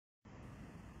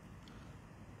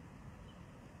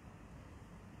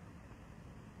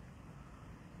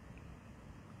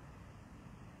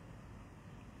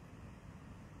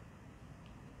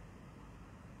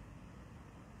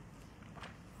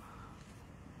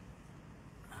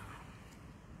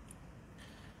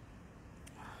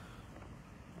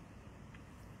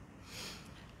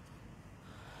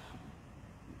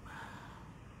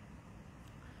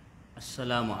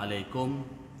Assalamualaikum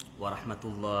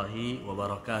warahmatullahi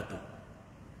wabarakatuh.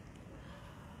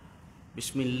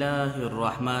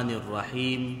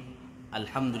 Bismillahirrahmanirrahim.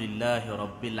 Alhamdulillahi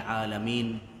rabbil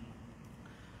alamin.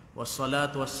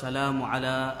 Wassalatu wassalamu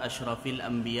ala asyrafil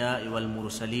anbiya'i wal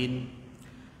mursalin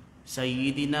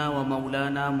Sayyidina wa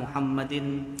maulana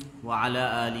Muhammadin wa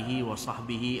ala alihi wa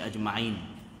sahbihi ajma'in.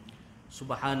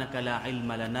 Subhanaka la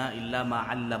ilma lana illa ma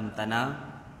 'allamtana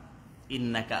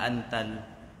innaka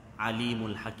antal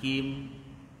alimul hakim.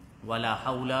 Wala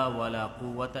haula wala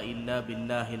quwwata illa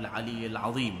billahil aliyyil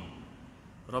azim.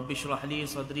 Rabbi shrah li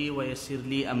sadri wa yassir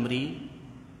li amri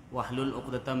wahlul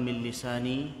 'uqdatam min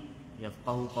lisani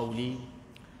yafqahu qawli.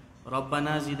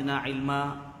 Rabbana zidna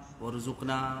ilma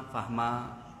warzuqna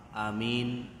fahma.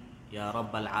 Amin ya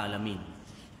rabbal alamin.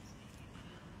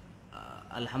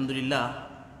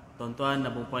 Alhamdulillah, tuan-tuan dan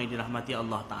puan-puan yang dirahmati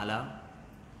Allah Ta'ala,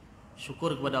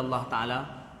 syukur kepada Allah Ta'ala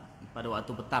pada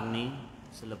waktu petang ni,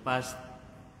 selepas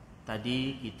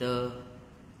tadi kita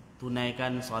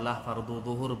tunaikan solat fardu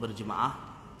zuhur berjemaah,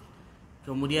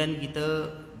 kemudian kita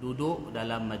duduk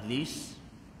dalam majlis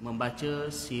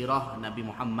membaca sirah Nabi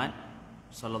Muhammad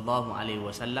sallallahu alaihi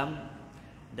wasallam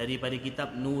daripada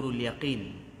kitab Nurul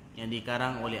Yaqin yang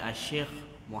dikarang oleh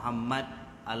Asy-Syeikh Muhammad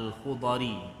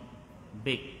Al-Khudhari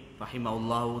Bek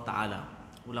rahimahullahu taala,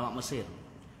 ulama Mesir.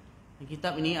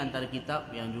 Kitab ini antara kitab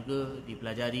yang juga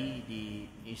dipelajari di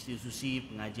institusi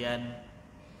pengajian,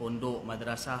 pondok,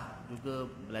 madrasah juga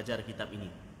belajar kitab ini.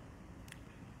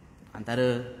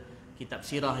 Antara kitab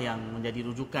sirah yang menjadi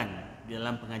rujukan di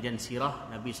dalam pengajian sirah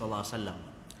Nabi sallallahu alaihi wasallam.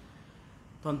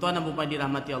 Tuan-tuan dan puan-puan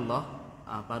dirahmati Allah,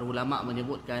 para ulama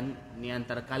menyebutkan ini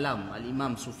antara kalam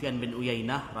Al-Imam Sufyan bin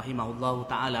Uyainah rahimahullahu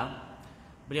taala.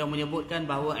 Beliau menyebutkan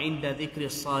bahawa inda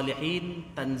dzikris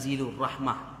salihin tanzilur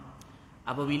rahmah.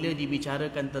 Apabila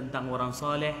dibicarakan tentang orang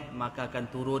soleh, maka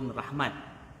akan turun rahmat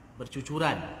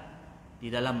bercucuran di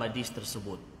dalam majlis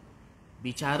tersebut.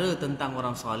 Bicara tentang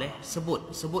orang soleh,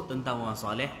 sebut tentang orang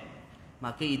soleh,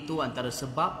 maka itu antara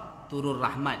sebab turun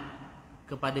rahmat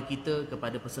kepada kita,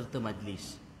 kepada peserta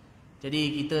majlis.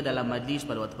 Jadi kita dalam majlis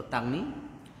pada waktu petang ni,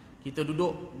 kita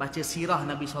duduk baca sirah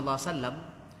Nabi sallallahu alaihi wasallam,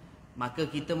 maka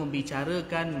kita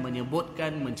membicarakan,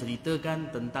 menyebutkan,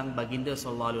 menceritakan tentang baginda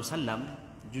sallallahu alaihi wasallam,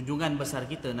 junjungan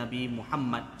besar kita Nabi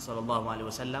Muhammad sallallahu alaihi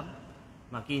wasallam,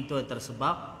 maka itu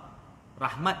tersebab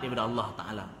rahmat daripada Allah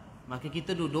Taala. Maka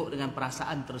kita duduk dengan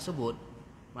perasaan tersebut,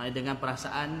 dengan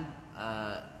perasaan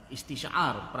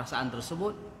istisyar perasaan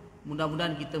tersebut,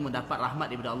 mudah-mudahan kita mendapat rahmat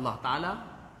daripada Allah Taala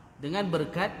dengan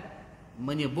berkat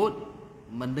menyebut,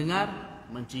 mendengar,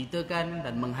 menceritakan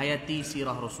dan menghayati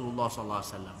sirah Rasulullah sallallahu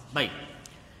alaihi wasallam. Baik.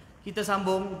 Kita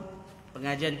sambung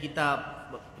pengajian kitab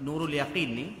Nurul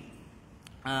Yaqin ni.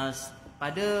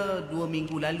 Pada 2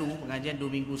 minggu lalu, pengajian 2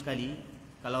 minggu sekali,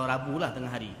 kalau Rabu lah tengah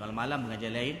hari, kalau malam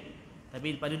pengajian lain.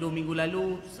 Tapi pada 2 minggu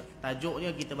lalu,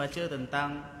 tajuknya kita baca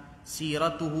tentang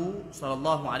siratuhu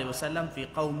sallallahu alaihi wasallam fi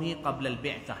qaumi qabla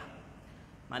al-bi'tsah.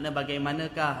 Makna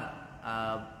bagaimanakah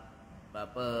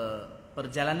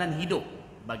perjalanan hidup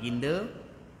baginda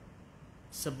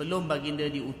sebelum baginda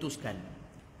diutuskan.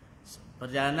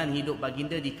 Perjalanan hidup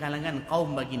baginda di kalangan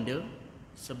kaum baginda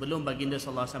sebelum baginda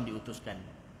sallallahu alaihi wasallam diutuskan.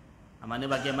 Makna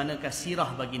bagaimanakah sirah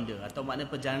baginda atau makna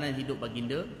perjalanan hidup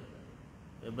baginda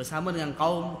bersama dengan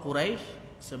kaum Quraisy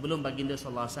sebelum baginda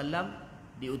sallallahu alaihi wasallam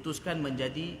diutuskan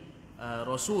menjadi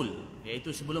Rasul, iaitu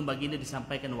sebelum baginda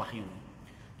disampaikan wahyu.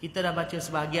 Kita dah baca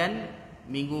sebahagian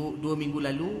 2 minggu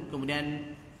lalu,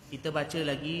 kemudian kita baca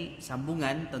lagi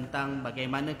sambungan tentang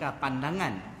bagaimanakah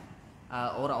pandangan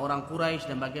orang-orang Quraisy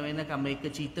dan bagaimanakah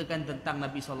mereka ceritakan tentang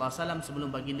Nabi sallallahu alaihi wasallam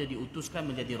sebelum baginda diutuskan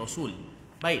menjadi Rasul.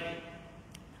 Baik.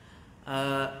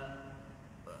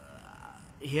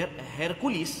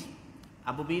 Herkulis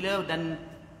apabila dan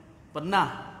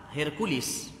pernah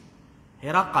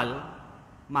Herakal,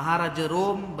 Maharaja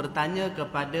Rom, bertanya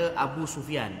kepada Abu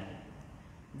Sufyan.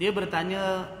 Dia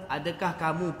bertanya, adakah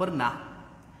kamu pernah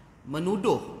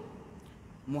menuduh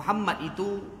Muhammad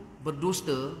itu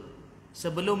berdusta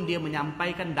sebelum dia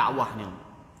menyampaikan dakwahnya?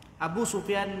 Abu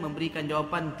Sufyan memberikan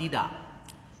jawapan tidak.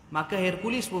 Maka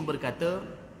Herkulis pun berkata,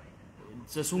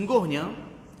 sesungguhnya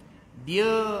dia,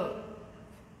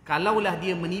 kalaulah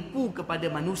dia menipu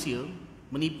kepada manusia,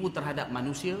 menipu terhadap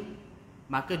manusia,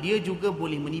 maka dia juga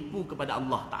boleh menipu kepada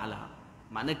Allah Ta'ala.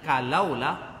 Makna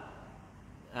kalaulah,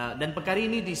 dan perkara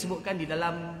ini disebutkan di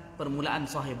dalam permulaan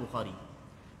Sahih Bukhari.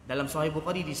 Dalam Sahih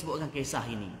Bukhari disebutkan kisah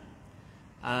ini.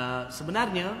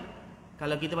 Sebenarnya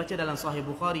kalau kita baca dalam Sahih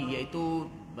Bukhari,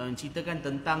 iaitu menceritakan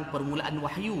tentang permulaan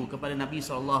wahyu kepada Nabi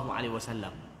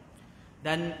SAW.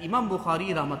 Dan Imam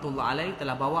Bukhari rahmatullah alaih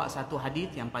telah bawa satu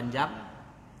hadis yang panjang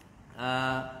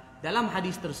dalam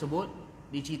hadis tersebut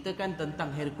diceritakan tentang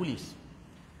Hercules,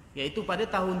 iaitu pada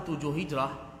tahun 7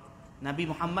 Hijrah Nabi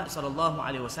Muhammad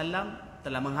SAW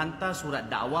telah menghantar surat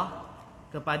dakwah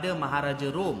kepada Maharaja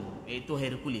Rom, iaitu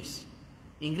Hercules.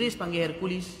 Inggeris panggil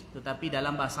Hercules, tetapi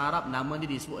dalam bahasa Arab nama dia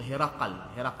disebut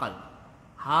Herakal.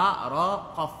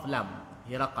 Ha-ra-qaf-lam,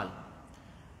 Herakal.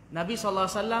 Nabi SAW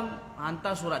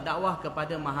hantar surat dakwah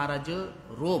kepada Maharaja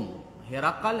Rom,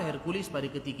 Herakal, Hercules pada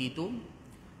ketika itu.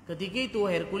 Ketika itu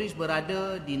Hercules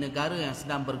berada di negara yang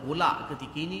sedang bergolak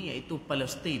ketika ini, iaitu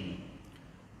Palestin.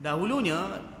 Dahulunya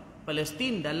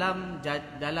Palestin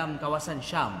dalam kawasan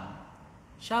Syam.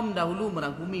 Syam dahulu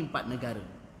merangkumi 4 negara: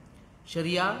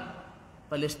 Syria,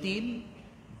 Palestin,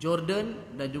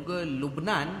 Jordan dan juga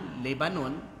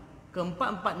Lebanon.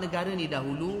 Keempat-empat negara ni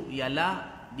dahulu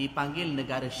ialah dipanggil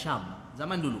negara Syam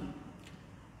zaman dulu.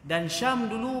 Dan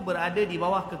Syam dulu berada di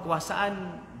bawah kekuasaan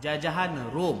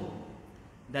jajahan Rom.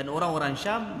 Dan orang-orang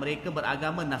Syam mereka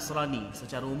beragama Nasrani,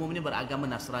 secara umumnya beragama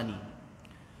Nasrani.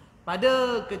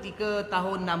 Pada ketika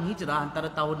tahun 6 Hijrah, antara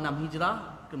tahun 6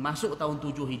 Hijrah masuk tahun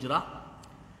 7 Hijrah,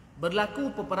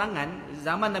 berlaku peperangan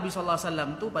zaman Nabi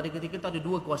SAW tu. Pada ketika itu ada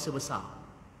 2 kuasa besar,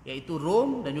 iaitu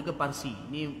Rom dan juga Parsi.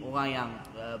 Ini orang yang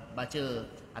baca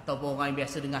ataupun orang yang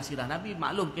biasa dengar sirah Nabi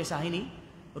maklum kisah ini.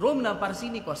 Rom dan Parsi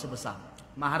ni kuasa besar.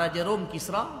 Maharaja Rom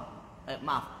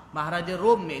Maharaja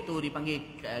Rom iaitu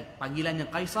dipanggil panggilannya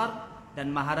Kaisar,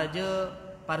 dan Maharaja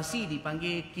Parsi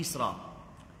dipanggil Kisra.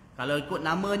 Kalau ikut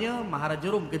namanya, Maharaja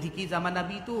Rom ketika zaman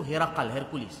Nabi itu Herakal,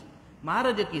 Hercules.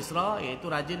 Maharaja Kisra iaitu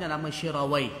rajanya nama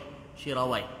Shirawai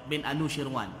bin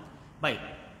Anushirwan. Baik.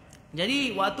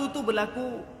 Jadi waktu tu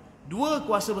berlaku 2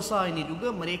 kuasa besar ini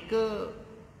juga, mereka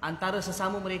antara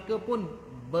sesama mereka pun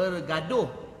bergaduh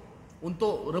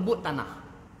untuk rebut tanah.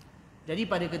 Jadi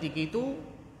pada ketika itu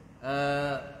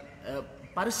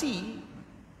Parsi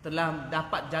telah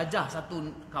dapat jajah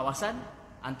satu kawasan,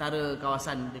 antara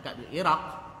kawasan dekat Iraq.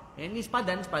 Ini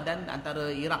sepadan antara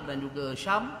Iraq dan juga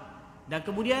Syam. Dan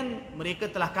kemudian mereka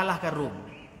telah kalahkan Rom.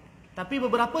 Tapi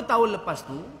beberapa tahun lepas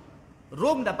tu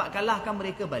Rom dapat kalahkan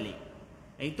mereka balik.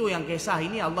 Itu yang kisah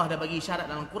ini Allah dah bagi isyarat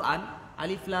dalam Quran.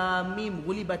 Alif lam mim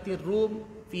ghulibatir rum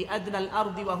fi adnal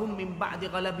ardi wa hum min ba'di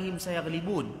ghalabihim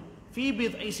sayaghlibun fi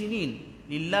bid'i sinin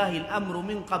lillahi al-amru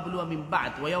min qablu wa min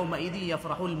ba'd wa yawma idzi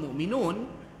yafrahul mu'minun.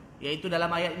 Iaitu dalam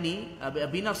ayat ini,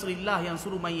 binasrillah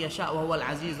yansuru man yasha' wa huwal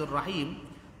azizur rahim.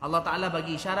 Allah Taala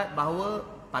bagi isyarat bahawa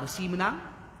Parsi menang,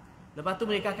 lepas tu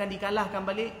mereka akan dikalahkan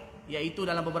balik, iaitu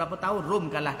dalam beberapa tahun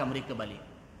Rom kalahkan mereka balik.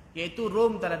 Iaitu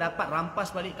Rom telah dapat rampas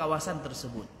balik kawasan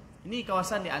tersebut. Ini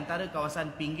kawasan di antara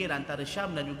kawasan pinggir antara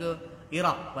Syam dan juga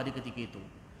Iraq pada ketika itu.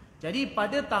 Jadi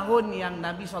pada tahun yang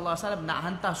Nabi SAW nak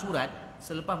hantar surat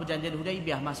selepas perjanjian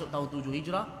Hudaibiyah masuk tahun 7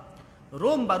 Hijrah,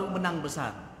 Rom baru menang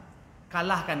besar,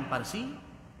 kalahkan Parsi.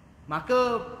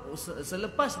 Maka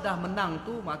selepas dah menang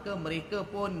tu, maka mereka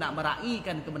pun nak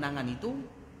meraihkan kemenangan itu.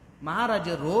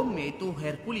 Maharaja Rom iaitu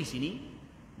Hercules ini,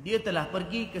 dia telah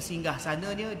pergi ke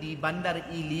singgahsananya di bandar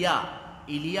Ilya.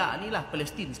 Ilya inilah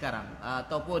Palestin sekarang,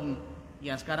 ataupun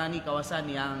yang sekarang ni kawasan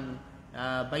yang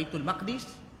Baitul Maqdis,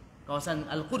 kawasan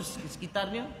Al-Quds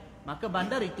sekitarnya. Maka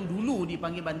bandar itu dulu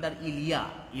dipanggil bandar Ilya.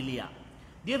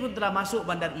 Dia pun telah masuk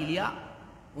bandar Ilya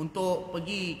untuk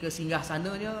pergi ke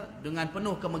singgahsananya dengan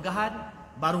penuh kemegahan,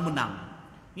 baru menang.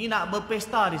 Ni nak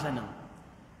berpesta di sana.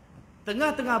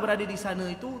 Tengah-tengah berada di sana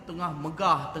itu, tengah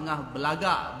megah, tengah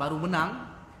belagak, baru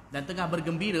menang dan tengah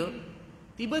bergembira,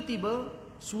 tiba-tiba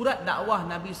surat dakwah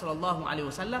Nabi SAW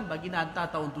baginda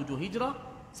hantar tahun 7 Hijrah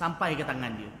sampai ke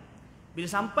tangan dia. Bila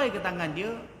sampai ke tangan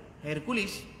dia,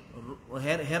 Hercules,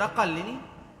 Herakal ini,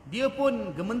 dia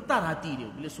pun gementar hati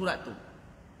dia bila surat tu.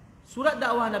 Surat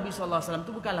dakwah Nabi SAW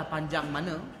tu bukanlah panjang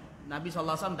mana. Nabi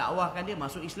SAW dakwahkan dia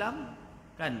masuk Islam,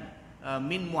 kan?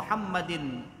 Min Muhammad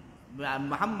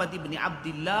ibn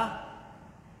Abdullah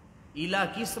ila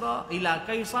Kisra ila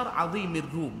Kaisar azimir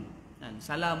Rum.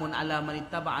 Salamun ala man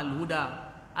ittaba'al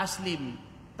huda aslim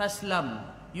taslam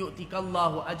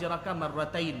yu'tikallahu ajraka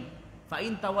marratain fa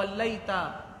in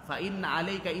tawallaita fa inna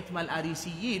alayka ithmal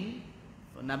arisiyin.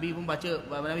 Nabi pun baca,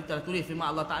 Nabi telah tulis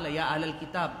firman Allah Taala, ya ahlal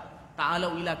kitab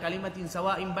ta'alu ila kalimatin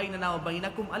sawa'in bainana wa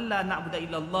bainakum alla na'budu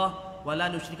illallah wa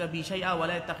la nusyrika bi syai'a wa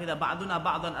la yattakhidha ba'duna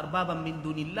ba'dan arbaban min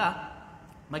dunillah.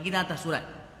 Baginda atas surat.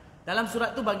 Dalam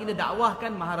surat tu baginda dakwahkan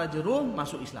Maharaja Rom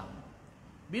masuk Islam.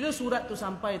 Bila surat tu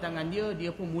sampai tangan dia, dia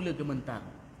pun mula gementar.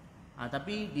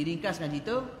 Tapi diringkaskan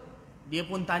cerita, dia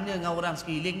pun tanya dengan orang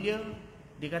sekeliling dia.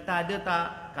 Dia kata, ada tak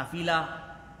kafilah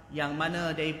yang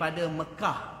mana daripada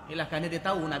Mekah? Ialah kerana dia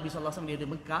tahu Nabi SAW dia ada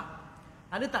Mekah.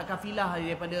 Ada tak kafilah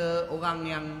daripada orang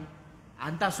yang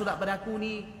hantar surat pada aku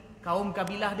ni, kaum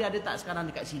kabilah dia ada tak sekarang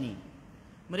dekat sini?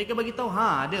 Mereka bagi tahu,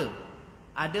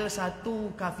 ada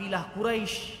satu kafilah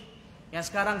Quraisy yang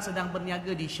sekarang sedang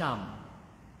berniaga di Syam.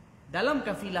 Dalam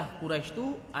kafilah Quraisy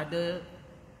tu ada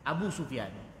Abu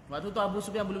Sufyan. Waktu tu Abu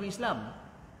Sufyan belum Islam.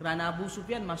 Kerana Abu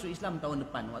Sufyan masuk Islam tahun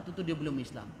depan. Waktu tu dia belum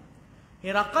Islam.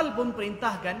 Herakal pun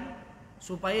perintahkan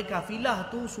supaya kafilah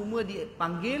tu semua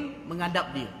dipanggil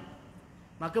menghadap dia.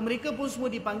 Maka mereka pun semua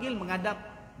dipanggil menghadap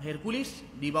Hercules,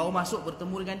 dibawa masuk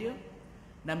bertemu dengan dia.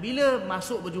 Dan bila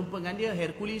masuk berjumpa dengan dia,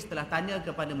 Hercules telah tanya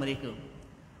kepada mereka,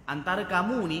 antara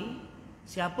kamu ni,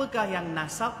 siapakah yang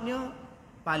nasabnya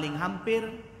paling hampir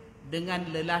dengan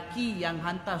lelaki yang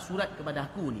hantar surat kepada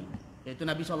aku ni, iaitu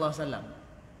Nabi SAW.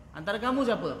 Antara kamu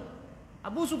siapa?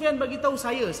 Abu Sufyan bagi tahu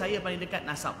saya paling dekat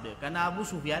nasab dia. Kerana Abu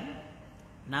Sufyan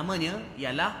namanya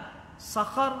ialah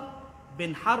Sakhar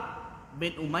bin Harb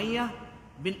bin Umayyah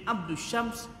bin Abdul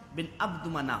Syams bin Abdul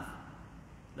Manaf.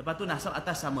 Lepas tu nasab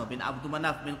atas sama, bin Abdul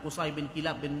Manaf bin Qusay bin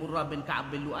Kilab bin Murrah bin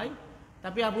Ka'ab bin Lu'ay.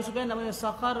 Tapi Abu Sufyan namanya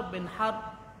Sakhar bin Harb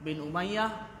bin Umayyah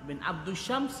bin Abdul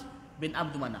Syams bin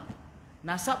Abdul Manaf.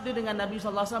 Nasab dia dengan Nabi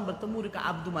SAW bertemu dekat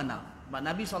Abdul Manaf.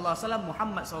 Nabi SAW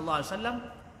Muhammad SAW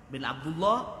bin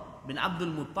Abdullah bin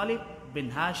Abdul Muttalib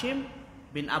bin Hashim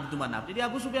bin Abdul Manaf. Jadi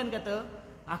Abu Sufyan kata,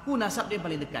 aku nasab dia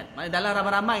paling dekat. Maksudnya dalam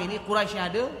ramai-ramai ni Quraisy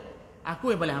yang ada,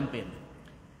 aku yang paling hampir.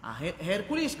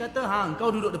 Hercules kata,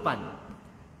 engkau duduk depan,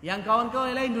 yang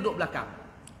kawan-kawan yang lain duduk belakang.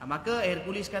 Maka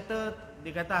Hercules kata,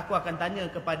 dia kata, aku akan tanya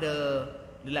kepada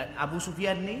Abu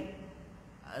Sufyan ni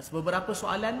beberapa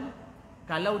soalan.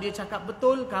 Kalau dia cakap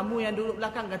betul, kamu yang duduk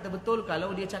belakang kata betul.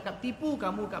 Kalau dia cakap tipu,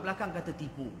 kamu kat belakang kata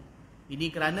tipu. Ini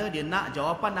kerana dia nak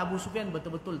jawapan Abu Sufyan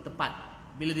betul-betul tepat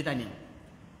bila ditanya.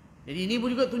 Jadi ini pun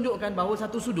juga tunjukkan bahawa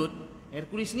satu sudut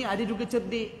Hercules ni ada juga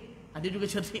cerdik, ada juga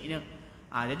cerdiknya.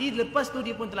 Jadi lepas tu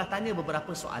dia pun telah tanya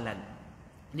beberapa soalan.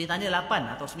 Dia tanya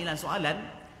 8 atau 9 soalan.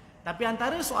 Tapi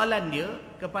antara soalan dia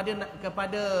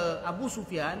kepada Abu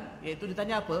Sufyan, iaitu dia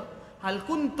tanya apa? Hal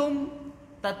kuntum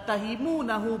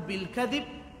tattahimunahu bil kadhib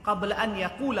qabla an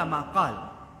yaqula ma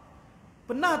qala.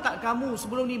 Pernah tak kamu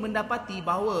sebelum ni mendapati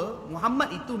bahawa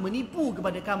Muhammad itu menipu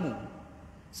kepada kamu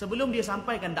sebelum dia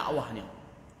sampaikan dakwahnya?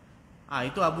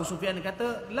 Itu Abu Sufyan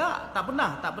kata, la, tak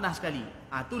pernah sekali.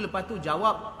 Tu lepas tu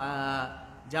jawab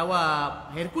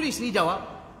Hercules ni jawab,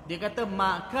 dia kata,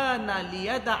 makana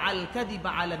liyada'al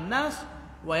kadhiba 'alan nas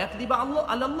wa yakdhiba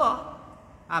 'ala Allah.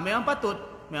 Memang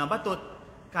patut.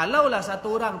 Kalaulah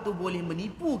satu orang tu boleh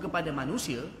menipu kepada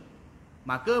manusia,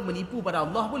 maka menipu pada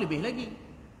Allah pun lebih lagi.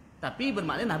 Tapi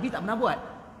bermakna Nabi tak pernah buat.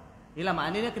 Ialah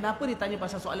maknanya kenapa ditanya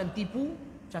pasal soalan tipu,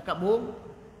 cakap bohong,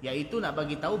 iaitu nak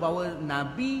bagi tahu bahawa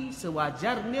Nabi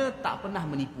sewajarnya tak pernah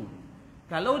menipu.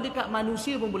 Kalau dekat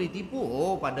manusia pun boleh tipu,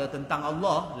 pada tentang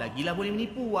Allah lagilah boleh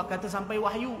menipu, kata sampai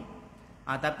wahyu.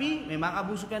 Tapi memang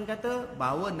Abu Sufyan kata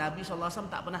bahawa Nabi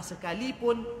SAW tak pernah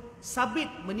sekalipun sabit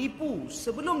menipu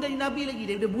sebelum jadi Nabi lagi,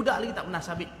 daripada budak lagi tak pernah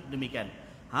sabit demikian.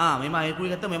 Memang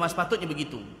Hercules kata memang sepatutnya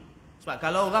begitu. Sebab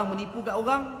kalau orang menipu kat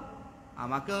orang,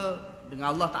 maka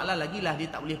dengan Allah Ta'ala lagilah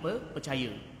dia tak boleh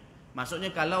percaya.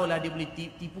 Maksudnya kalaulah dia boleh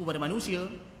tipu pada manusia,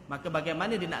 maka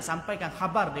bagaimana dia nak sampaikan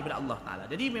khabar daripada Allah Ta'ala.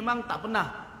 Jadi memang tak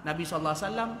pernah Nabi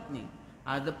SAW ni.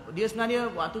 Dia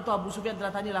sebenarnya waktu tu Abu Sufyan telah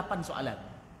tanya 8 soalan.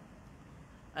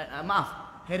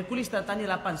 Hercules telah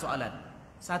tanya 8 soalan.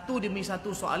 Satu demi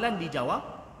satu soalan dijawab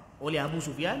oleh Abu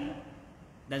Sufyan,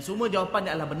 dan semua jawapan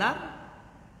dia adalah benar.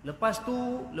 Lepas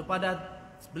tu, lepas dah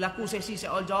berlaku sesi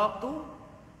soal jawab tu,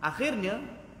 akhirnya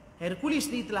Hercules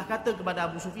ni telah kata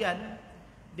kepada Abu Sufyan,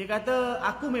 dia kata,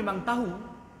 aku memang tahu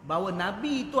bahawa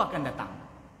Nabi itu akan datang.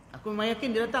 Aku memang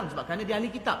yakin dia datang, sebab kerana dia ahli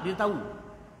kitab, dia tahu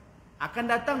akan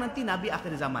datang nanti Nabi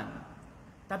akhir zaman.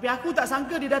 Tapi aku tak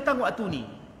sangka dia datang waktu ni.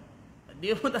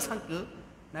 Dia pun tak sangka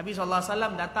Nabi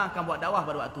SAW datang akan buat dakwah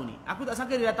pada waktu ni. Aku tak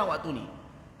sangka dia datang waktu ni.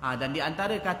 Dan di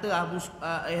antara kata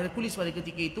Hercules pada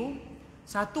ketika itu,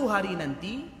 satu hari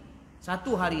nanti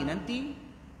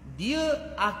dia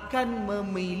akan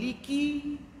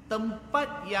memiliki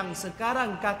tempat yang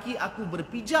sekarang kaki aku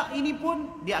berpijak ini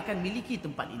pun, dia akan miliki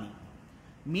tempat ini.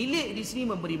 Milik di sini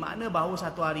memberi makna bahawa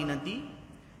satu hari nanti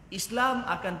Islam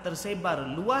akan tersebar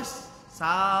luas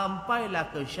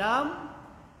sampailah ke Syam,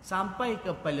 sampai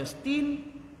ke Palestin,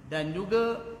 dan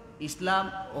juga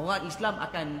orang Islam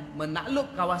akan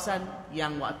menakluk kawasan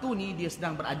yang waktu ni dia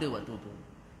sedang berada waktu tu.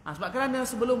 Sebab kerana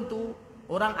sebelum tu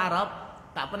orang Arab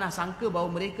tak pernah sangka bahawa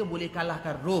mereka boleh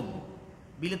kalahkan Rom.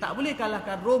 Bila tak boleh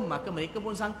kalahkan Rom, maka mereka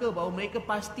pun sangka bahawa mereka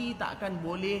pasti tak akan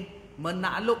boleh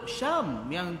menakluk Syam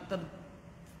yang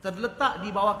terletak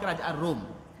di bawah kerajaan Rom,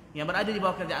 yang berada di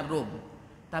bawah kerajaan Rom.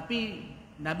 Tapi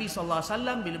Nabi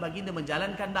SAW bila baginda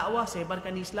menjalankan dakwah,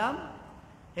 sebarkan Islam,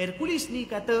 Hercules ni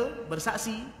kata,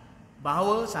 bersaksi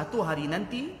bahawa satu hari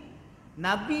nanti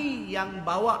Nabi yang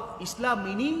bawa Islam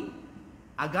ini,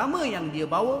 agama yang dia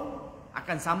bawa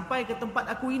akan sampai ke tempat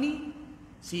aku ini,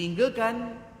 sehingga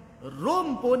kan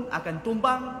Rom pun akan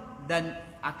tumbang dan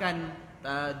akan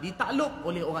ditakluk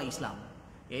oleh orang Islam,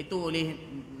 iaitu oleh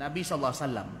Nabi SAW.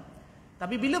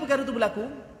 Tapi bila perkara itu berlaku?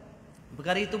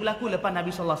 Perkara itu berlaku lepas Nabi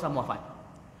SAW wafat.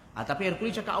 Tapi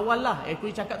Hercules cakap awal lah.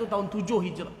 Hercules cakap tu tahun 7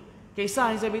 Hijrah.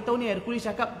 Kisah yang saya beritahu ni, Hercules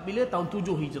cakap bila tahun 7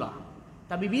 Hijrah.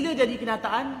 Tapi bila jadi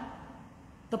kenyataan,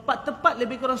 tepat-tepat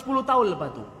lebih kurang 10 tahun lepas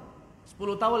tu.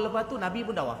 10 tahun lepas tu Nabi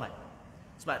pun dah wafat.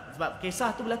 Sebab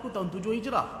kisah tu berlaku tahun 7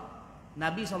 Hijrah.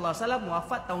 Nabi SAW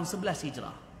wafat tahun 11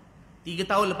 Hijrah. 3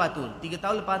 tahun lepas tu. 3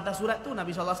 tahun lepas hantar surat tu,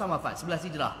 Nabi SAW wafat 11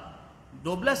 Hijrah.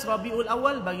 12 Rabiul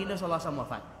Awal baginda SAW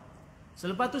wafat.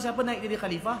 Selepas tu siapa naik jadi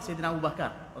khalifah? Sayyidina Abu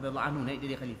Bakar radhiyallahu anhu naik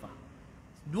jadi khalifah.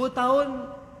 2 tahun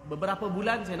beberapa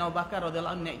bulan Sayyidina Abu Bakar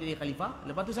radhiyallahu anhu naik jadi khalifah.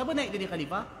 Lepas tu siapa naik jadi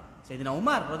khalifah? Sayyidina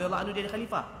Umar radhiyallahu anhu jadi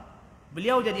khalifah.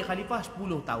 Beliau jadi khalifah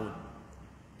 10 tahun.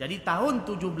 Jadi tahun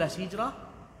 17 Hijrah,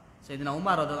 Sayyidina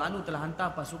Umar radhiyallahu anhu telah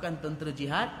hantar pasukan tentera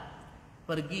jihad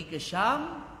pergi ke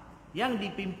Syam yang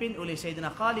dipimpin oleh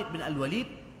Sayyidina Khalid bin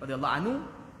Al-Walid radhiyallahu anhu,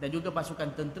 dan juga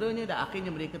pasukan tenteranya, dan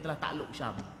akhirnya mereka telah takluk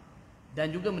Syam. Dan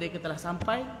juga mereka telah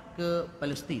sampai ke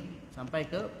Palestin. Sampai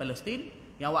ke Palestin,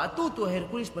 yang waktu tu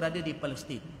Hercules berada di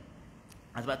Palestin.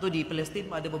 Sebab tu di Palestin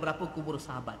ada beberapa kubur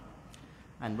sahabat.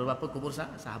 Beberapa kubur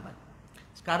sahabat.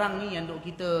 Sekarang ni yang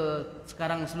kita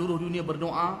sekarang seluruh dunia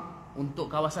berdoa untuk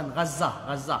kawasan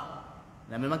Gaza.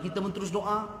 Dan memang kita pun terus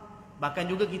doa. Bahkan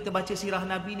juga kita baca sirah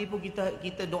Nabi ni pun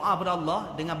kita doa kepada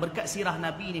Allah dengan berkat sirah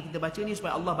Nabi ni kita baca ni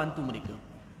supaya Allah bantu mereka.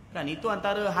 Kan itu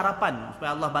antara harapan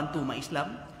supaya Allah bantu umat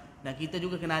Islam. Dan kita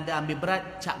juga kena ada ambil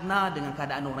berat cakna dengan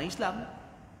keadaan orang Islam.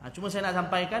 Cuma saya nak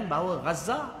sampaikan bahawa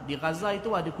di Gaza itu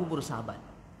ada kubur sahabat.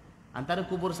 Antara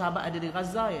kubur sahabat ada di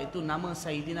Gaza iaitu nama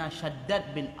Sayyidina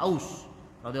Shaddad bin Aus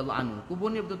radhiyallahu anhu.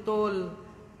 Kubur ni betul-betul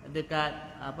dekat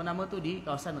di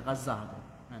kawasan Gaza tu.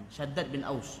 Shaddad bin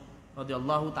Aus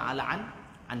radhiyallahu taala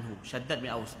anhu. Shaddad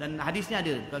bin Aus. Dan hadisnya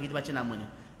ada kalau kita baca namanya.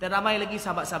 Dan ramai lagi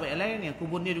sahabat-sahabat yang lain yang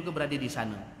kuburnya juga berada di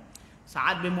sana.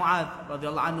 Sa'ad bin Mu'adz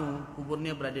radhiyallahu anhu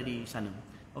kuburnya berada di sana.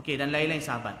 Okey, dan lain-lain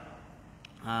sahabat.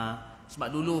 Sebab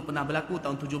dulu pernah berlaku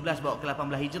tahun 17 bawa ke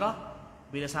 18 Hijrah,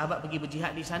 bila sahabat pergi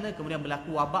berjihad di sana, kemudian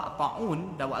berlaku wabak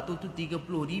taun, dan waktu itu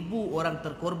 30,000 orang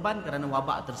terkorban kerana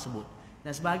wabak tersebut.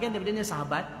 Dan sebahagian daripadanya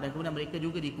sahabat, dan kemudian mereka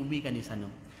juga dikuburkan di sana.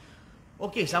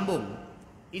 Okey, sambung.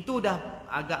 Itu dah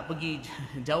agak pergi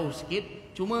jauh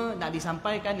sikit. Cuma nak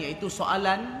disampaikan iaitu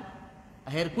soalan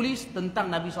Hercules tentang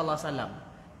Nabi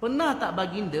SAW. Pernah tak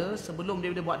baginda sebelum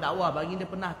dia buat dakwah, baginda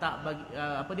pernah tak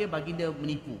baginda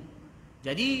menipu?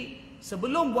 Jadi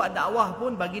sebelum buat dakwah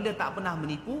pun baginda tak pernah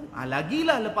menipu.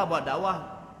 Lagilah lepas buat dakwah,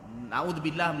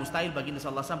 naudzubillah, mustahil baginda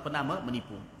sallallahu alaihi wasallam pernah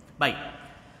menipu. Baik.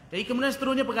 Jadi kemudian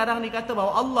seterusnya pengarang ni kata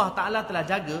bahawa Allah Taala telah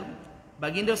jaga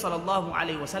baginda sallallahu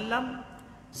alaihi wasallam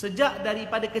sejak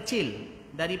daripada kecil,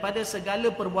 daripada segala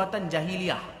perbuatan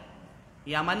jahiliah.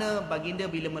 Yang mana baginda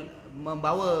bila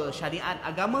membawa syariat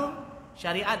agama,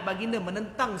 syariat baginda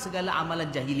menentang segala amalan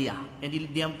jahiliah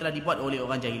yang telah dibuat oleh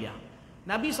orang jahiliah.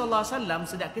 Nabi SAW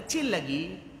sejak kecil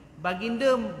lagi,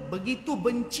 baginda begitu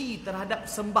benci terhadap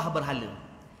sembah berhala.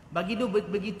 Baginda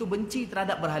begitu benci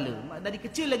terhadap berhala. Dari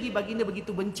kecil lagi baginda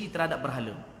begitu benci terhadap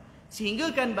berhala.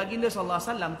 Sehingga kan baginda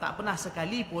SAW tak pernah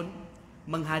sekalipun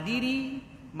menghadiri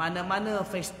mana-mana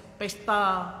pesta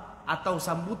atau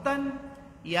sambutan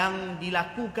yang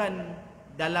dilakukan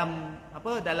dalam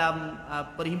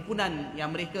perhimpunan yang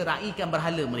mereka raikan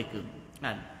berhala mereka.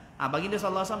 Baginda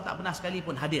sallallahu alaihi wasallam tak pernah sekali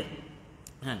pun hadir.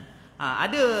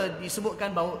 Ada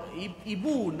disebutkan bahawa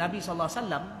ibu Nabi sallallahu alaihi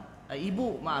wasallam,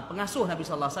 pengasuh Nabi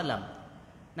sallallahu alaihi wasallam.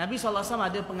 Nabi sallallahu alaihi wasallam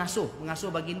ada pengasuh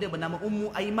baginda bernama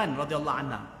Ummu Aiman radhiyallahu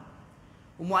anha.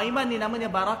 Ummu Aiman ni namanya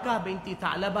Barakah binti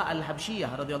Ta'labah Al-Habsyiyah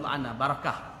radhiyallahu anha.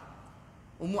 Barakah.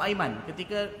 Ummu Aiman,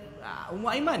 ketika Ummu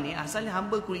Aiman ni asalnya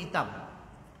hamba kulit hitam.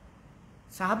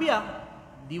 Sahabiah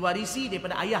diwarisi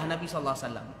daripada ayah Nabi sallallahu alaihi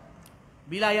wasallam.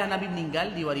 Bila ayah Nabi meninggal,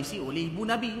 diwarisi oleh ibu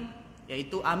Nabi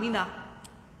iaitu Aminah.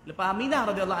 Lepas Aminah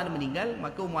radhiyallahu anha meninggal,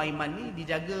 maka Ummu Aiman ni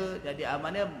dijaga, jadi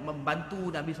amanah membantu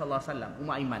Nabi sallallahu alaihi wasallam,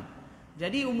 Ummu Aiman.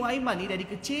 Jadi Ummu Aiman ni dari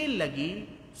kecil lagi,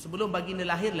 sebelum baginda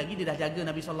lahir lagi dia dah jaga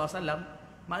Nabi sallallahu alaihi wasallam.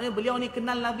 Maknanya beliau ni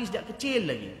kenal Nabi sejak kecil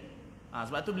lagi.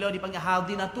 Sebab tu beliau dipanggil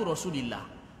Hadinatu Rasulillah.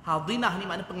 Hadinah ni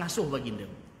makna pengasuh baginda,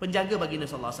 penjaga baginda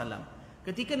sallallahu alaihi wasallam.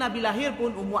 Ketika Nabi lahir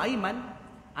pun Ummu Aiman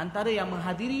antara yang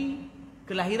menghadiri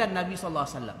kelahiran Nabi sallallahu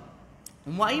alaihi wasallam.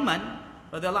 Ummu Aiman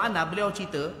radhiyallahu anha, beliau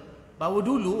cerita bahawa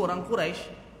dulu orang Quraisy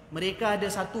mereka ada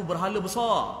satu berhala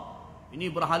besar.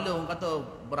 Ini berhala, orang kata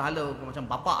berhala macam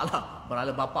bapak lah,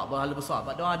 berhala bapak, berhala besar.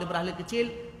 Sebab dia ada berhala kecil,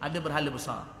 ada berhala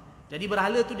besar. Jadi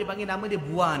berhala tu dia panggil nama dia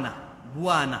Buana.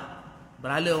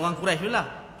 Berhala orang Quraisy dulu lah.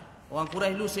 Orang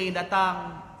Quraisy dulu sering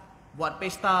datang buat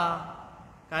pesta.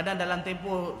 Kadang dalam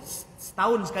tempoh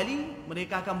setahun sekali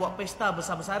mereka akan buat pesta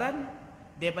besar-besaran.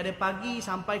 Daripada pagi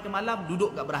sampai ke malam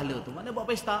duduk kat berhala tu. Mana buat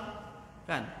pesta?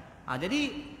 Kan?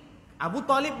 Jadi Abu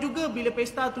Talib juga bila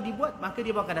pesta tu dibuat, maka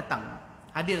dia akan datang.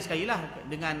 Hadir sekali lah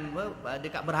dengan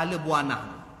dekat berhala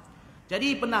Buana.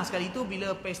 Jadi pernah sekali tu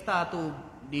bila pesta tu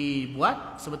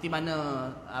dibuat seperti mana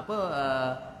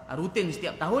rutin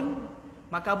setiap tahun,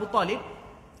 maka Abu Talib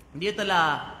dia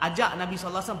telah ajak Nabi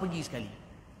sallallahu alaihi wasallam pergi sekali.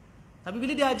 Tapi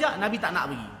bila dia ajak, Nabi tak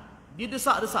nak pergi. Dia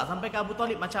desak-desak sampai ke Abu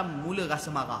Talib macam mula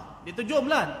rasa marah. Dia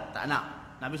terjumlah, tak nak.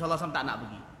 Nabi sallallahu alaihi wasallam tak nak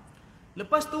pergi.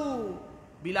 Lepas tu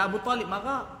bila Abu Talib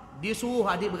marah, dia suruh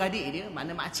adik-beradik dia,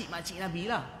 makna makcik-makcik Nabi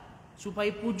lah,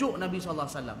 supaya pujuk Nabi sallallahu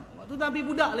alaihi wasallam. Waktu Nabi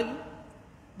budak lagi.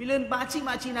 Bila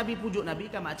makcik-makcik Nabi pujuk Nabi,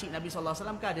 kan makcik Nabi sallallahu alaihi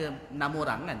wasallam kan ada 6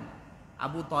 orang kan.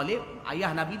 Abu Talib,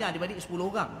 ayah Nabi dah adik-beradik 10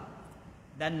 orang.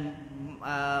 Dan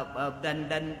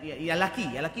yang laki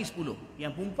 10,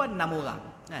 yang perempuan 6 orang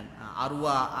kan.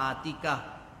 Arwah, Atikah,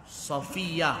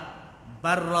 Safiyah,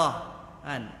 Barrah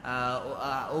kan,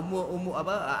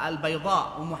 Al-Baydha,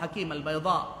 Ummu Hakim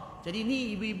Al-Baydha. Jadi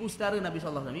ni ibu-ibu saudara Nabi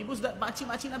sallallahu alaihi wasallam.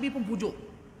 Makcik-makcik Nabi pun pujuk.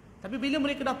 Tapi bila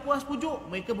mereka dah puas pujuk,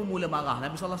 mereka bermula marah.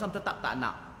 Nabi sallallahu alaihi wasallam tetap tak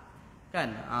nak. Kan?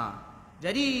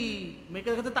 Jadi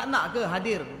mereka kata tak nak ke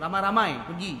hadir ramai-ramai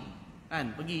pergi.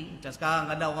 Kan? Pergi. Macam sekarang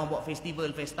kadang orang buat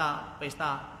festival, pesta,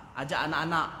 ajak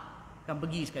anak-anak kan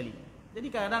pergi sekali. Jadi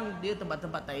kadang dia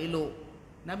tempat-tempat tak elok.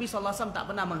 Nabi sallallahu alaihi wasallam tak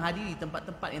pernah menghadiri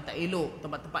tempat-tempat yang tak elok,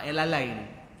 tempat-tempat yang lalai ni.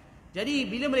 Jadi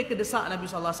bila mereka desak Nabi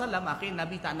sallallahu alaihi wasallam, akhirnya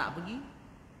Nabi tak nak pergi.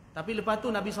 Tapi lepas tu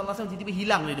Nabi sallallahu alaihi wasallam tiba-tiba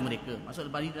hilang dari mereka. Maksud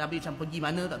Nabi macam pergi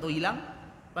mana tak tahu, hilang.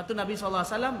 Lepas tu Nabi sallallahu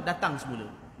alaihi wasallam datang semula.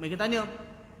 Mereka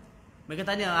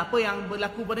tanya, apa yang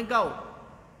berlaku pada engkau?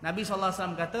 Nabi sallallahu alaihi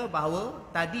wasallam kata bahawa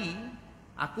tadi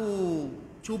aku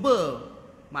cuba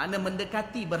makna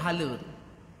mendekati berhala tu.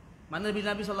 Makna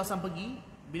bila Nabi sallallahu alaihi wasallam pergi,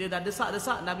 bila dah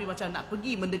desak-desak, Nabi macam nak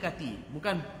pergi mendekati,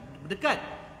 bukan dekat,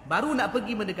 baru nak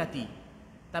pergi mendekati.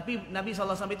 Tapi Nabi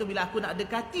sallallahu alaihi wasallam itu bila aku nak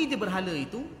dekati dia berhala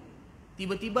itu,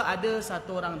 tiba-tiba ada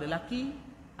satu orang lelaki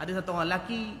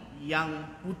yang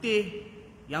putih,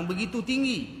 yang begitu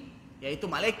tinggi,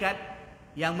 iaitu malaikat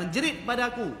yang menjerit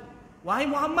pada aku, wahai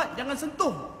Muhammad, jangan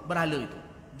sentuh berhala itu,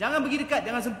 jangan pergi dekat,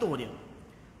 jangan sentuh dia.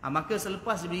 Maka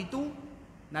selepas itu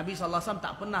Nabi SAW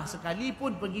tak pernah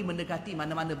sekalipun pergi mendekati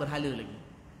mana-mana berhala lagi.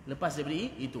 Lepas daripada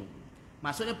itu,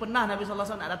 maksudnya pernah Nabi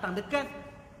SAW nak datang dekat,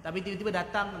 tapi tiba-tiba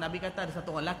datang, Nabi kata ada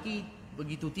satu orang lelaki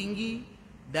begitu tinggi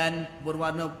dan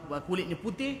berwarna kulitnya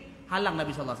putih, halang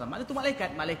Nabi SAW. Maksudnya itu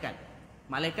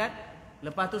malaikat.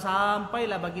 Lepas tu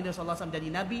sampailah baginda SAW jadi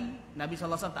Nabi. Nabi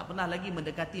SAW tak pernah lagi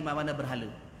mendekati mana-mana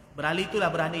berhala. Berhala itulah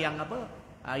berhala yang apa?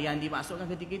 Yang dimaksudkan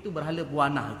ketika itu berhala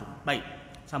Buana itu. Baik,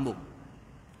 sambung.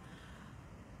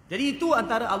 Jadi itu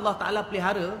antara Allah Ta'ala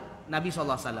pelihara Nabi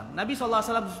SAW. Nabi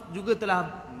SAW juga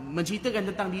telah menceritakan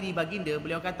tentang diri baginda.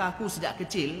 Beliau kata, aku sejak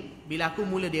kecil, bila aku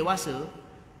mula dewasa,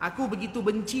 aku begitu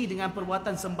benci dengan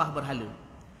perbuatan sembah berhala.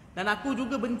 Dan aku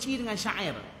juga benci dengan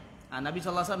syair. Nabi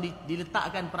SAW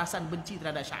diletakkan perasaan benci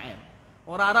terhadap syair.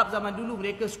 Orang Arab zaman dulu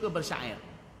mereka suka bersyair.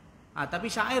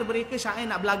 Tapi syair mereka syair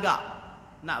nak belagak,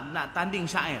 nak tanding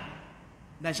syair.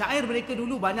 Dan syair mereka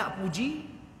dulu banyak puji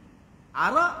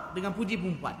arak dengan puji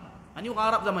perempuan. Ini orang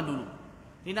Arab zaman dulu.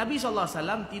 Jadi Nabi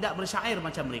SAW tidak bersyair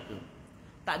macam mereka.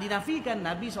 Tak dinafikan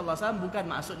Nabi SAW bukan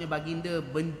maksudnya baginda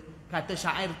kata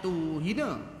syair tu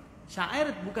hina.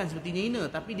 Syair bukan sepertinya hina,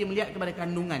 tapi dia melihat kepada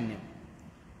kandungannya.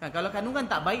 Kan, kalau kandungan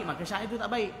tak baik, maka syair itu tak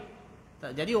baik.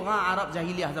 Jadi orang Arab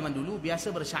jahiliah zaman dulu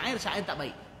biasa bersyair, syair tak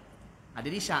baik.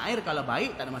 Jadi syair kalau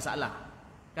baik tak ada masalah.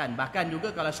 Kan, bahkan juga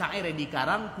kalau syair yang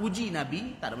dikarang puji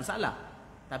Nabi tak ada masalah.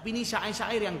 Tapi ni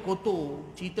syair-syair yang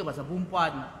kotor, cerita pasal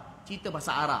perempuan, cerita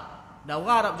pasal arak. Dan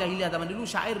orang Arab jahiliah zaman dulu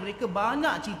syair mereka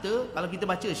banyak cerita. Kalau kita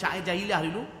baca syair jahiliah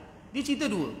dulu, dia cerita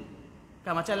dua.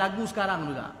 Kan macam lagu sekarang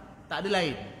juga. Tak ada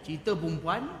lain. Cerita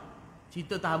perempuan,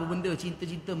 cerita tahap benda,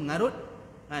 cinta-cinta mengarut.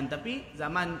 Kan, tapi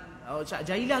zaman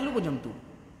jahiliah dulu pun macam tu.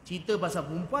 Cerita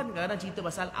pasal perempuan, kadang-kadang cerita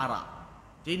pasal arak.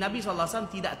 Jadi Nabi SAW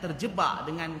tidak terjebak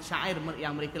dengan syair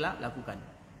yang mereka lakukan.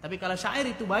 Tapi kalau syair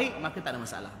itu baik, maka tak ada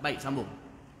masalah. Baik, sambung.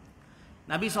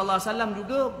 Nabi SAW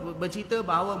juga bercerita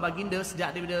bahawa baginda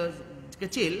sejak daripada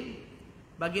kecil,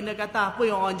 baginda kata apa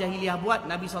yang orang jahiliah buat,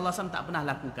 Nabi SAW tak pernah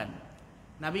lakukan.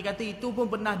 Nabi kata itu pun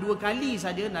pernah 2 kali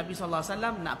saja Nabi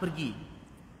SAW nak pergi.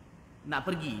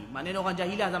 Maknanya orang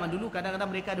jahiliah zaman dulu kadang-kadang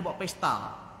mereka ada buat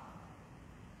pesta.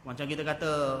 Macam kita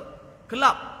kata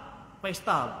kelab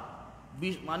pesta.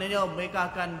 Maknanya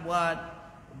mereka akan buat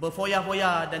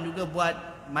berfoya-foya dan juga buat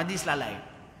majlis lalai.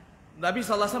 Nabi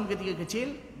SAW ketika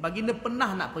kecil, baginda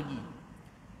pernah nak pergi.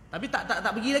 Tapi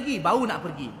tak pergi lagi, baru nak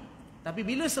pergi. Tapi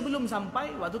bila sebelum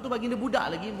sampai, waktu tu baginda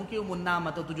budak lagi, mungkin umur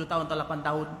 6 atau 7 tahun atau 8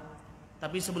 tahun.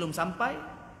 Tapi sebelum sampai,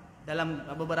 dalam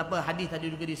beberapa hadis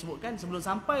tadi juga disebutkan, sebelum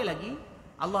sampai lagi,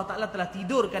 Allah Ta'ala telah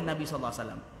tidurkan Nabi SAW.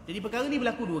 Jadi perkara ni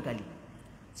berlaku 2 kali.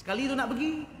 Sekali tu nak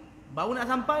pergi, baru nak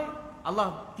sampai,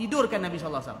 Allah tidurkan Nabi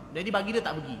SAW. Jadi baginda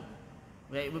tak pergi.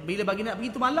 Bila baginda nak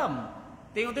pergi tu malam.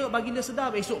 Tengok-tengok baginda sedar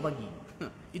esok pagi.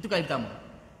 Itu kali pertama.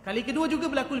 Kali kedua juga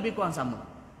berlaku lebih kurang sama.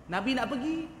 Nabi nak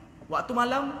pergi waktu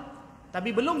malam,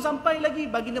 tapi belum sampai lagi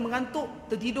baginda mengantuk,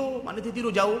 tertidur, makna tertidur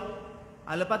jauh.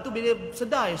 Lepas tu bila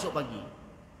sedar esok pagi.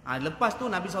 Lepas tu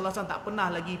Nabi SAW tak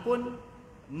pernah lagi pun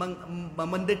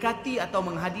mendekati atau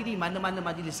menghadiri mana-mana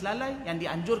majlis lalai yang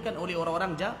dianjurkan oleh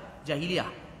orang-orang jahiliah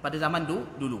pada zaman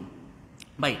dulu.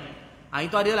 Baik.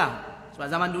 Itu adalah sebab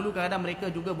zaman dulu kadang-kadang mereka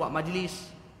juga buat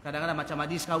majlis, kadang-kadang macam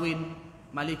majlis kahwin.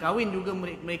 Majlis kahwin juga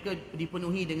mereka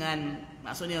dipenuhi dengan,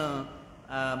 maksudnya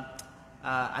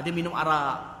ada minum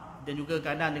arak dan juga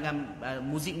kadang dengan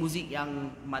muzik-muzik yang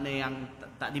mana yang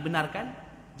tak dibenarkan.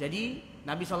 Jadi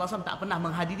Nabi SAW tak pernah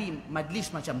menghadiri majlis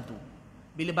macam tu.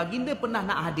 Bila baginda pernah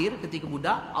nak hadir ketika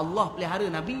budak, Allah pelihara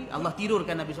Nabi, Allah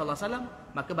tidurkan Nabi SAW,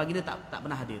 maka baginda tak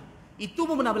pernah hadir. Itu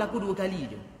pun pernah berlaku 2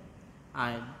 kali je.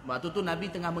 Waktu tu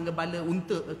Nabi tengah menggembala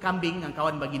kambing dengan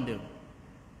kawan baginda.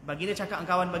 Baginda cakap dengan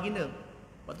kawan baginda,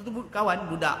 waktu tu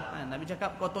kawan budak, Nabi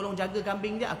cakap, kau tolong jaga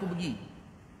kambing dia, aku pergi.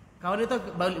 Kawan dia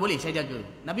tahu, boleh saya jaga.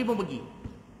 Nabi pun pergi.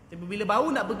 Tapi bila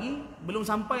baru nak pergi, belum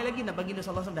sampai lagi, baginda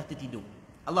SAW dah tertidur.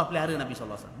 Allah pelihara Nabi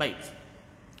SAW. Baik.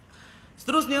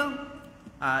 Seterusnya,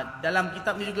 dalam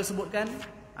kitab ni juga sebutkan,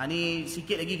 ni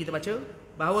sikit lagi kita baca,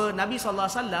 bahawa Nabi SAW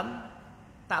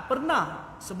tak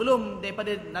pernah sebelum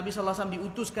daripada Nabi SAW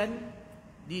diutuskan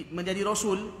menjadi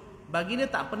Rasul, baginda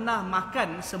tak pernah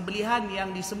makan sembelihan yang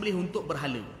disembelih untuk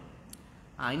berhala.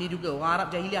 Ini juga orang Arab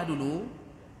jahiliah dulu,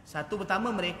 satu pertama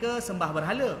mereka sembah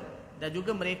berhala, dan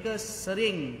juga mereka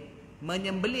sering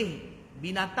menyembelih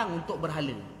binatang untuk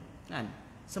berhala.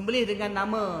 Sembelih dengan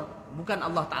nama bukan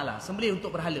Allah Ta'ala, sembelih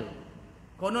untuk berhala.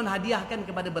 Konon hadiahkan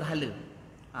kepada berhala.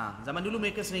 Zaman dulu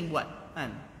mereka sering buat.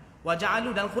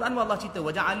 Waja'alu, dalam Quran Allah cerita,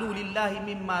 waja'alu lillahi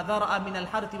mimma dhara'a minal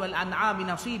harthi wal an'ami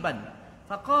nasiban.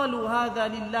 Faqalu hadha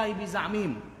lillahi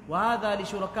biza'mihim wa hadha li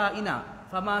syuraka'ina.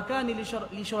 Fama kana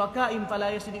li syuraka'im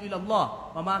fala yasilu ila Allah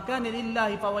wa ma kana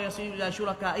lillahi fa yasilu ila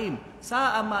syuraka'im.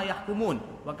 Sa'a ma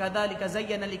yahkumun. Wa kadzalika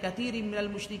zayyana likatirin minal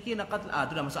musyrikin qatl.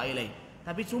 Itu dah masuk ayat lain.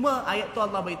 Tapi cuma ayat tu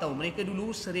Allah beritahu mereka dulu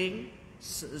sering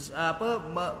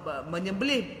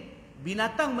menyembelih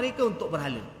binatang mereka untuk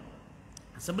berhala.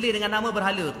 Sembelih dengan nama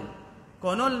berhala tu.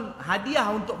 Konon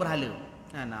hadiah untuk berhala.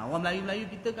 Orang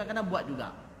Melayu-Melayu kita kadang-kadang buat juga.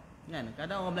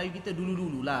 Kadang orang Melayu kita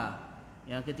dulu-dululah,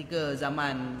 yang ketika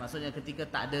zaman, maksudnya ketika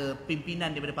tak ada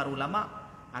pimpinan daripada para ulama,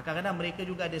 kadang-kadang mereka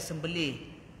juga ada sembelih,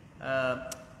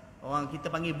 orang kita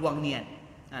panggil buang niat.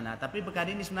 Tapi perkara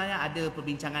ini sebenarnya ada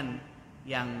perbincangan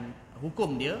yang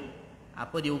hukum dia,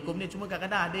 apa dia hukum dia, cuma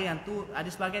kadang-kadang ada yang tu, ada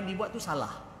sebahagian dibuat tu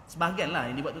salah, sebahagian lah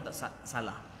yang dibuat tu tak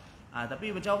salah.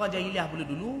 Tapi macam orang jahiliah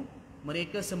dulu,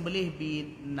 mereka sembelih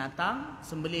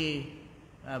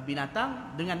binatang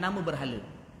dengan nama berhala.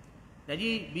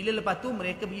 Jadi bila lepas tu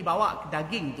mereka pergi bawa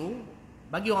daging tu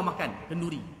bagi orang makan,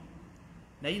 kenduri.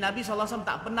 Jadi Nabi SAW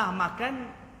tak pernah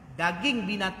makan daging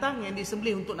binatang yang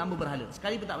disembelih untuk nama berhala.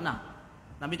 Sekali pun tak pernah.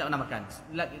 Nabi tak pernah makan.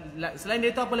 Selain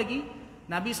dari itu apa lagi?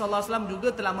 Nabi SAW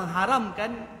juga telah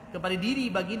mengharamkan kepada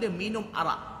diri baginda minum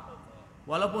arak.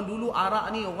 Walaupun dulu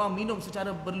arak ni orang minum secara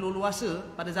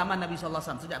berleluasa pada zaman Nabi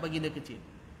SAW, sejak baginda kecil.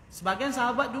 Sebahagian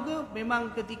sahabat juga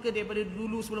memang ketika daripada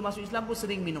dulu sebelum masuk Islam pun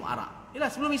sering minum arak. Yalah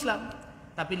sebelum Islam.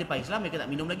 Tapi lepas Islam mereka tak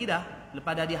minum lagi dah.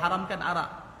 Lepas dah diharamkan arak.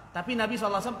 Tapi Nabi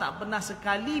SAW tak pernah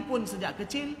sekali pun sejak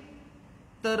kecil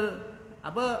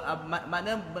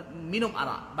makna minum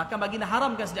arak. Bahkan baginda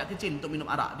haramkan sejak kecil untuk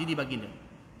minum arak diri baginda.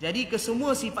 Jadi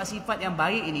kesemua sifat-sifat yang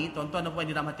baik ini, tuan-tuan dan puan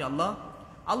yang dirahmati Allah,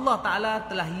 Allah Ta'ala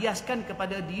telah hiaskan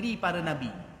kepada diri para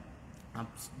Nabi.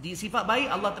 Sifat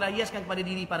baik Allah telah hiaskan kepada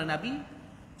diri para Nabi.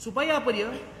 Supaya apa dia?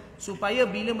 Supaya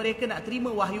bila mereka nak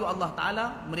terima wahyu Allah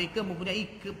Ta'ala, mereka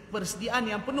mempunyai kepersediaan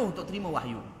yang penuh untuk terima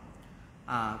wahyu.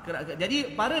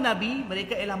 Jadi para Nabi,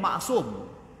 mereka ialah maksum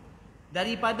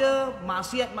daripada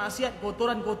maksiat-maksiat,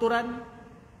 kotoran-kotoran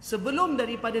sebelum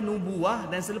daripada nubuah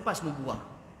dan selepas nubuah.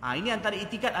 Ini antara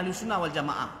itikat Ahlussunnah wal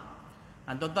Jamaah.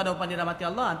 Tuan-tuan dan puan dirahmati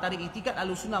Allah, antara itikat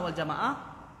Ahlussunnah wal Jamaah,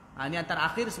 ini antara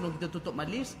akhir sebelum kita tutup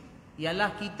majlis,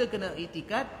 ialah kita kena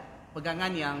itikat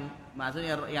pegangan yang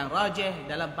maksudnya yang rajih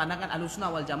dalam pandangan Ahlussunnah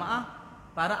wal Jamaah,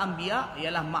 para anbiya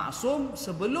ialah maksum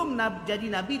sebelum jadi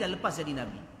nabi dan lepas jadi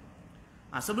nabi.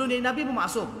 Sebelum jadi nabi pun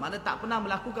maksum, maknanya tak pernah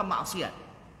melakukan maksiat.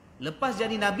 Lepas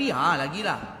jadi Nabi,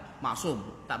 lagilah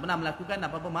maksum. Tak pernah melakukan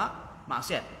apa-apa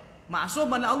maksiat. Maksum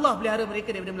mana Allah pelihara mereka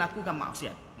daripada melakukan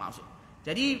maksiat.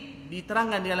 Jadi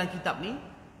diterangkan di dalam kitab ni,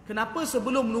 kenapa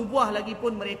sebelum nubuah lagi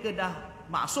pun mereka dah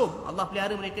maksum. Allah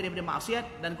pelihara mereka daripada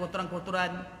maksiat dan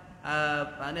kotoran-kotoran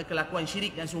kelakuan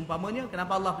syirik dan seumpamanya.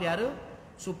 Kenapa Allah pelihara?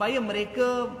 Supaya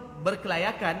mereka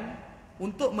berkelayakan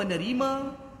untuk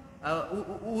menerima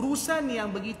urusan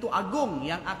yang begitu agung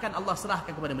yang akan Allah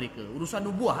serahkan kepada mereka. Urusan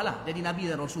nubuah lah, jadi Nabi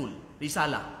dan Rasul,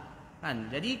 risalah.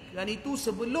 Jadi kan itu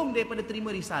sebelum daripada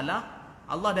terima risalah,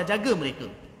 Allah dah jaga mereka.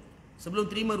 Sebelum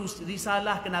terima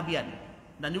risalah kenabian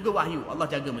dan juga wahyu, Allah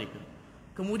jaga mereka.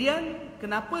 Kemudian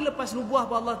kenapa lepas nubuah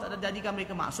Allah tak jadikan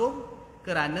mereka maksum?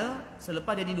 Kerana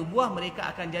selepas jadi nubuah mereka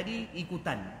akan jadi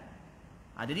ikutan.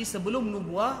 Jadi sebelum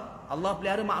nubuah Allah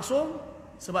pelihara maksum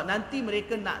sebab nanti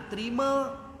mereka nak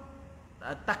terima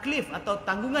taklif atau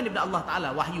tanggungan daripada Allah Ta'ala,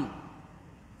 wahyu.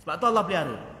 Sebab tu Allah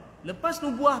pelihara. Lepas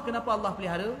nubuah kenapa Allah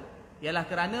pelihara? Ialah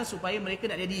kerana supaya mereka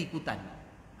nak jadi ikutan.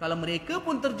 Kalau mereka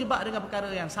pun terjebak dengan perkara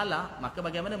yang salah, maka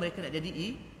bagaimana mereka nak jadi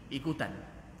ikutan?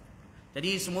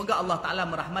 Jadi semoga Allah Ta'ala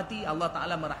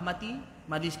merahmati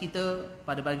majlis kita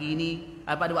pada pagi ini,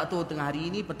 pada waktu tengah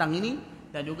hari ini, petang ini,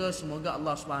 dan juga semoga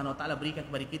Allah Subhanahu Wa Ta'ala berikan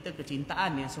kepada kita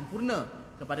kecintaan yang sempurna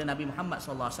kepada Nabi Muhammad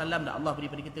sallallahu alaihi wasallam, dan Allah beri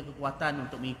kepada kita kekuatan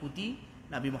untuk mengikuti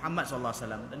Nabi Muhammad sallallahu alaihi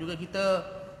wasallam. Dan juga kita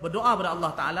berdoa kepada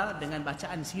Allah Ta'ala dengan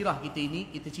bacaan sirah kita ini,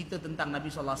 kita cerita tentang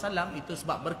Nabi sallallahu alaihi wasallam, itu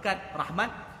sebab berkat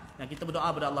rahmat. Dan kita berdoa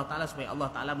kepada Allah Ta'ala supaya Allah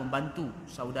Ta'ala membantu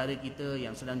saudara kita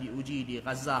yang sedang diuji di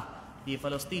Gaza, di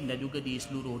Palestin dan juga di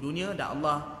seluruh dunia, dan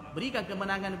Allah berikan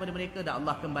kemenangan kepada mereka, dan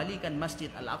Allah kembalikan Masjid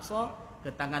Al-Aqsa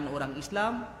ke tangan orang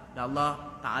Islam, dan Allah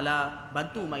Ta'ala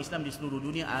bantu umat Islam di seluruh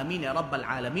dunia. Amin ya rabbal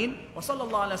alamin. Wa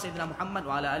sallallahu ala sayyidina Muhammad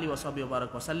wa ala alihi washabihi wa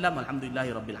baraka wasallam. Alhamdulillahi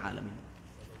rabbil alamin.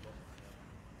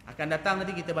 Akan datang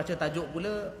nanti kita baca tajuk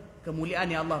pula, kemuliaan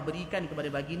yang Allah berikan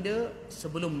kepada baginda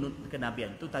sebelum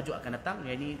kenabian. Itu tajuk akan datang.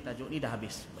 Yang ini tajuk ni dah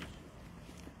habis.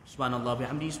 Subhanallah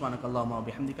bihamdi, subhanakallahumma wa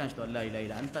bihamdika, asyhadu an la ilaha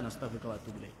illa anta, astaghfiruka wa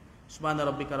atubu ilaik. Subhana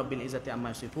rabbika rabbil izzati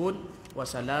amma yasifun, wa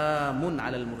salamun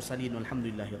alal mursalin,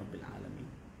 walhamdulillahi rabbil alamin.